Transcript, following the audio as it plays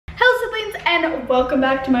and welcome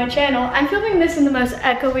back to my channel. I'm filming this in the most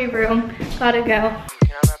echoey room. Gotta go.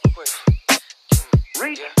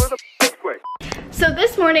 So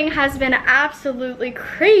this morning has been absolutely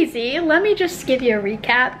crazy. Let me just give you a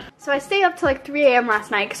recap. So I stayed up till like 3 a.m.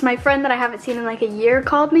 last night because my friend that I haven't seen in like a year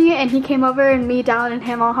called me, and he came over and me, Dallin, and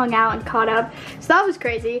him all hung out and caught up. So that was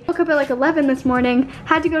crazy. Woke up at like 11 this morning,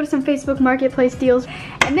 had to go to some Facebook Marketplace deals,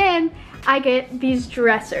 and then I get these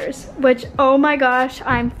dressers, which, oh my gosh,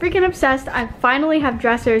 I'm freaking obsessed. I finally have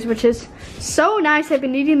dressers, which is so nice. I've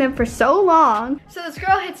been needing them for so long. So this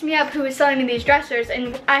girl hits me up who was selling me these dressers,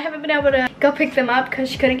 and I haven't been able to go pick them up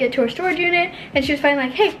because she couldn't get to her storage unit, and she was finally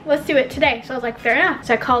like, hey, let's do it today. So I was like, fair enough.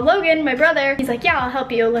 So I called Logan, my brother. He's like, yeah, I'll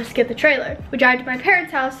help you. Let's get the trailer. We drive to my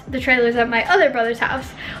parents' house. The trailer's at my other brother's house.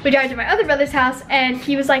 We drive to my other brother's house, and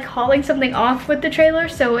he was like hauling something off with the trailer,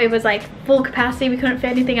 so it was like full capacity. We couldn't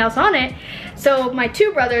fit anything else on it. So my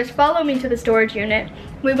two brothers follow me to the storage unit.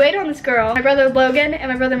 We wait on this girl. My brother Logan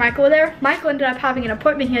and my brother Michael were there. Michael ended up having an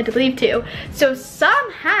appointment he had to leave to. So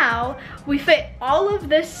somehow we fit all of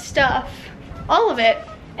this stuff, all of it,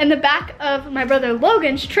 in the back of my brother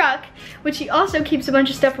Logan's truck, which he also keeps a bunch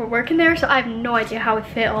of stuff for work in there. So I have no idea how we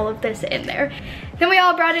fit all of this in there. Then we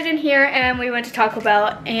all brought it in here and we went to Taco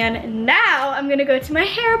Bell. And now I'm gonna go to my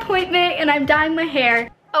hair appointment and I'm dyeing my hair.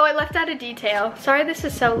 Oh, I left out a detail. Sorry this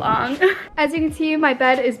is so long. As you can see, my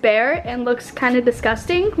bed is bare and looks kind of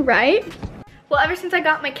disgusting, right? Well, ever since I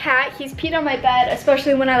got my cat, he's peed on my bed,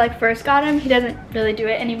 especially when I like first got him. He doesn't really do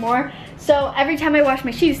it anymore. So every time I wash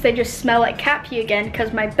my sheets, they just smell like cat pee again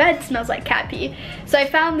because my bed smells like cat pee. So I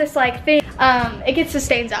found this like thing, it gets the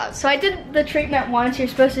stains out. So I did the treatment once. You're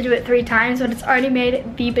supposed to do it 3 times, but it's already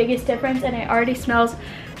made the biggest difference and it already smells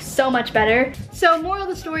so much better. So moral of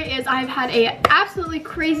the story is I've had a absolutely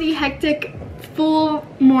crazy, hectic, full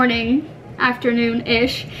morning,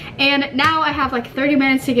 afternoon-ish, and now I have like 30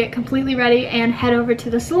 minutes to get completely ready and head over to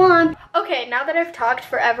the salon. Okay, now that I've talked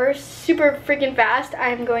forever, super freaking fast,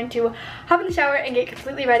 I'm going to hop in the shower and get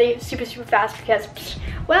completely ready super fast because,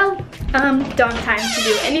 well, don't have time to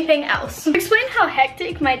do anything else. To explain how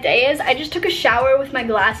hectic my day is, I just took a shower with my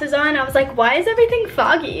glasses on. I was like, why is everything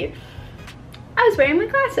foggy? I was wearing my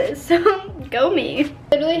glasses, so go me.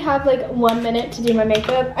 I literally have like 1 minute to do my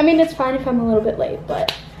makeup. I mean, it's fine if I'm a little bit late,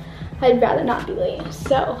 but I'd rather not be late.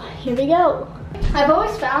 So here we go. I've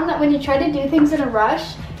always found that when you try to do things in a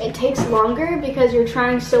rush, it takes longer because you're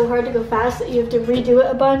trying so hard to go fast that you have to redo it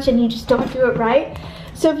a bunch and you just don't do it right.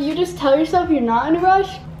 So if you just tell yourself you're not in a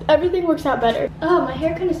rush, everything works out better. Oh, my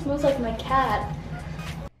hair kind of smells like my cat.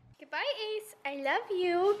 Goodbye, Ace. I love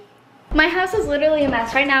you. My house is literally a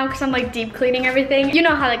mess right now because I'm like deep cleaning everything. You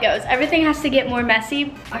know how that goes. Everything has to get more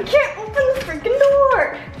messy. I can't open the freaking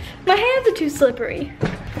door. My hands are too slippery.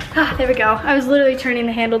 Ah, there we go. I was literally turning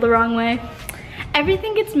the handle the wrong way.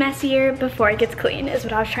 Everything gets messier before it gets clean is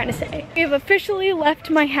what I was trying to say. We have officially left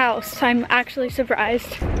my house. I'm actually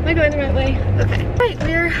surprised. Am I going the right way? Okay. Right,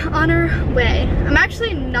 we're on our way. I'm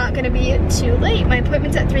actually not gonna be too late. My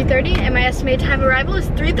appointment's at 3:30 and my estimated time of arrival is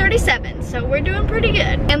 3:37. So we're doing pretty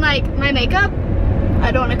good. And like my makeup,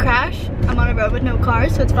 I don't wanna crash. I'm on a road with no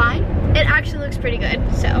cars, so it's fine. It actually looks pretty good,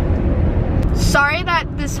 so. Sorry that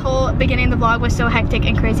this whole beginning of the vlog was so hectic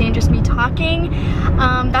and crazy and just me talking.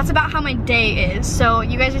 That's about how my day is. So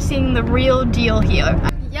you guys are seeing the real deal here.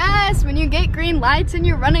 Yes, when you get green lights and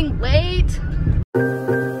you're running late.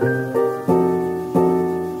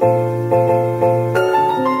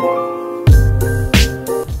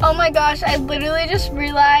 Oh my gosh, I literally just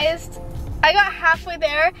realized I got halfway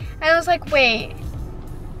there and I was like, wait.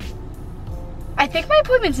 I think my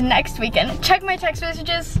appointment's next weekend. Check my text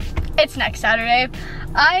messages. It's next Saturday.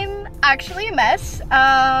 I'm actually a mess.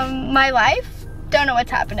 My life, don't know what's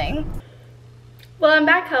happening. Well, I'm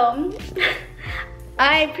back home.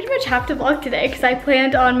 I pretty much have to vlog today because I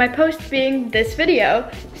planned on my post being this video.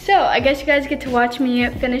 So I guess you guys get to watch me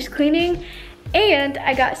finish cleaning, and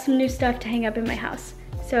I got some new stuff to hang up in my house.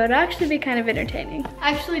 So it'll actually be kind of entertaining.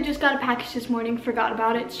 I actually just got a package this morning, forgot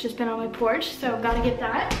about it. It's just been on my porch, so gotta get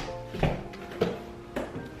that.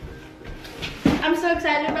 I'm so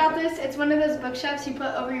excited about this. It's one of those bookshelves you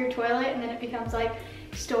put over your toilet and then it becomes like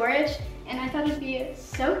storage. And I thought it'd be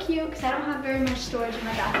so cute because I don't have very much storage in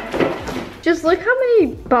my bathroom. Just look how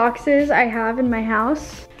many boxes I have in my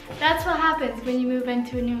house. That's what happens when you move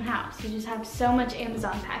into a new house. You just have so much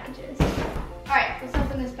Amazon packages. All right, let's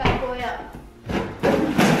open this bad boy up.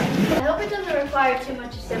 I hope it doesn't require too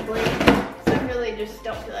much assembly because I really just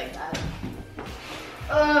don't feel like that.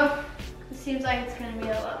 It seems like it's gonna be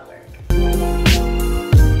a lot of work.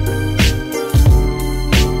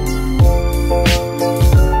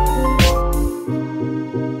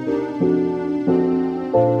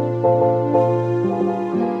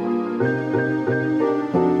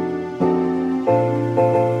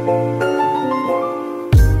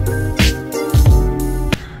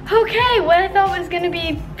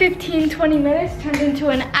 literally 15-20 minutes turned into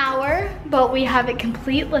an hour, but we have it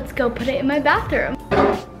complete. Let's go put it in my bathroom.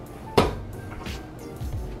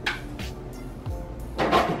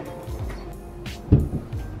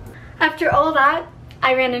 After all that,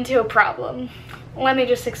 I ran into a problem. Let me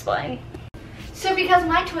just explain. So because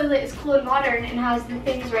my toilet is cool and modern and has the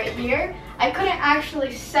things right here, I couldn't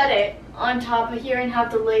actually set it on top of here and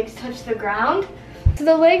have the legs touch the ground. So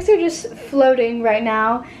the legs are just floating right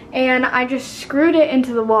now, and I just screwed it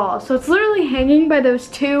into the wall. So it's literally hanging by those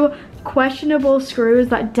two questionable screws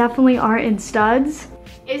that definitely aren't in studs.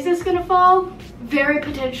 Is this gonna fall? Very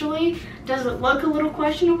potentially. Does it look a little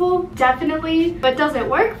questionable? Definitely. But does it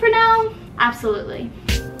work for now? Absolutely.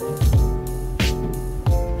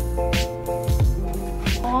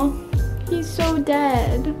 Aw, he's so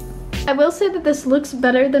dead. I will say that this looks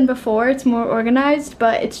better than before. It's more organized,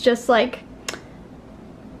 but it's just like,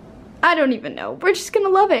 I don't even know. We're just gonna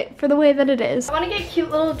love it for the way that it is. I wanna get cute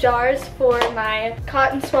little jars for my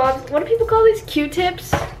cotton swabs. What do people call these?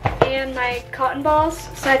 Q-tips and my cotton balls.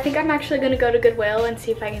 So I think I'm actually gonna go to Goodwill and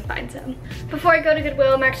see if I can find some. Before I go to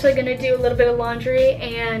Goodwill, I'm actually gonna do a little bit of laundry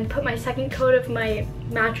and put my second coat of my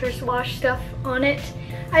mattress wash stuff on it.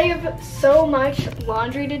 I have so much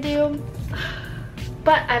laundry to do,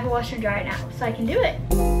 but I have a washer and dryer now, so I can do it.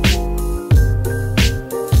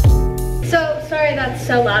 So, sorry that's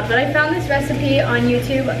so loud, but I found this recipe on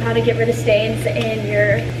YouTube of how to get rid of stains in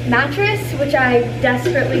your mattress, which I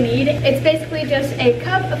desperately need. It's basically just a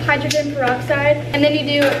cup of hydrogen peroxide, and then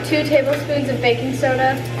you do 2 tablespoons of baking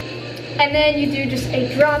soda, and then you do just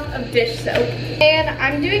a drop of dish soap. And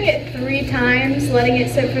I'm doing it 3 times, letting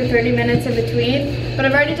it sit for 30 minutes in between, but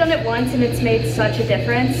I've already done it once and it's made such a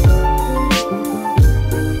difference.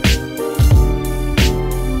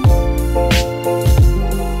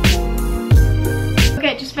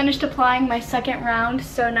 Finished applying my second round,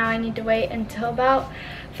 so now I need to wait until about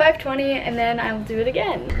 5:20 and then I will do it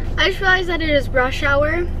again. I just realized that it is rush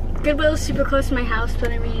hour. Goodwill is super close to my house, but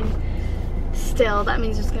I mean, still, that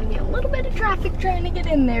means there's gonna be a little bit of traffic trying to get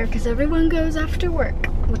in there because everyone goes after work.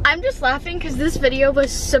 I'm just laughing because this video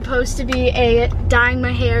was supposed to be a dyeing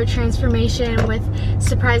my hair transformation with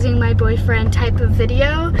surprising my boyfriend type of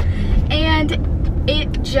video, and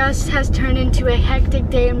it just has turned into a hectic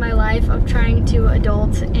day in my life of trying to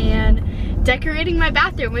adult and decorating my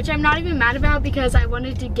bathroom, which I'm not even mad about because I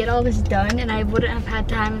wanted to get all this done and I wouldn't have had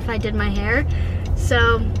time if I did my hair.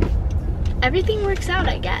 So everything works out,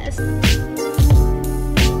 I guess.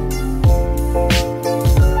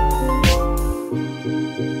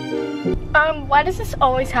 Why does this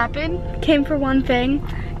always happen? Came for one thing,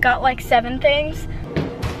 got like 7 things.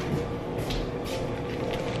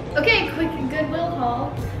 Okay, quick Goodwill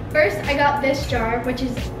haul. First, I got this jar, which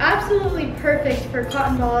is absolutely perfect for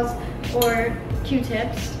cotton balls or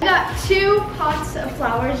Q-tips. I got 2 pots of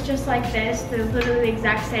flowers just like this. They're literally the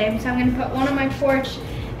exact same. So I'm gonna put one on my porch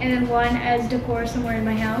and then one as decor somewhere in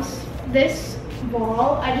my house. This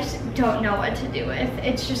wall, I just don't know what to do with.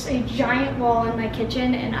 It's just a giant wall in my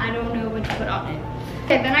kitchen and I don't know what to put on it.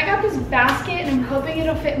 Okay, then I got this basket and I'm hoping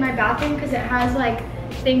it'll fit in my bathroom because it has like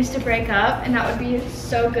things to break up, and that would be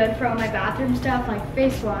so good for all my bathroom stuff like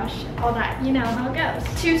face wash, all that, you know how it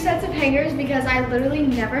goes. 2 sets of hangers because I literally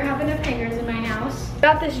never have enough hangers in my house.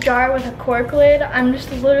 Got this jar with a cork lid. I'm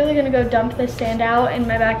just literally gonna go dump this stand out in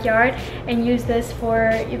my backyard and use this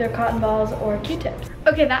for either cotton balls or Q-tips.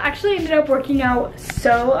 Okay, that actually ended up working out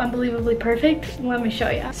so unbelievably perfect. Let me show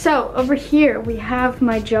you. So over here we have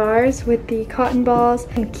my jars with the cotton balls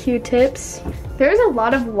and Q-tips. There's a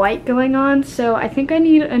lot of white going on, so I think I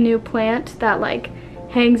need a new plant that like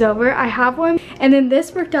hangs over. I have one, and then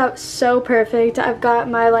this worked out so perfect. I've got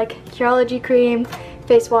my like Curology cream,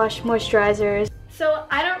 face wash, moisturizers. So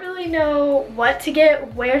I don't really know what to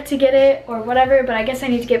get, where to get it, or whatever, but I guess I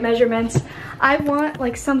need to get measurements. I want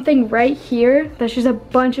like something right here that's just a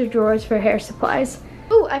bunch of drawers for hair supplies.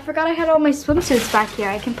 Oh, I forgot I had all my swimsuits back here.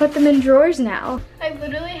 I can put them in drawers now. I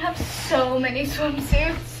literally have so many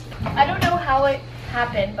swimsuits. I don't know how it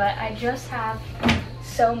happened, but I just have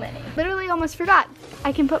so many. Literally almost forgot.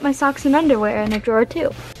 I can put my socks and underwear in a drawer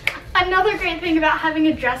too. Another great thing about having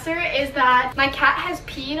a dresser is that my cat has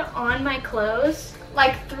peed on my clothes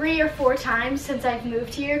like 3 or 4 times since I've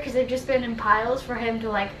moved here because they've just been in piles for him to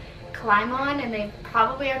like climb on, and they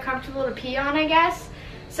probably are comfortable to pee on, I guess.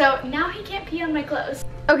 So now he can't pee on my clothes.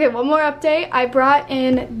 Okay, one more update. I brought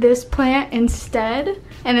in this plant instead,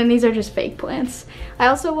 and then these are just fake plants. I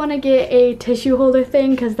also want to get a tissue holder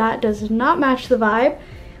thing because that does not match the vibe.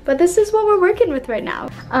 But this is what we're working with right now.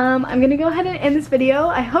 I'm gonna go ahead and end this video.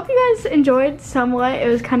 I hope you guys enjoyed somewhat. It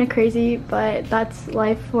was kind of crazy, but that's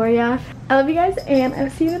life for ya. I love you guys, and I'll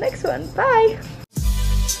see you in the next one. Bye!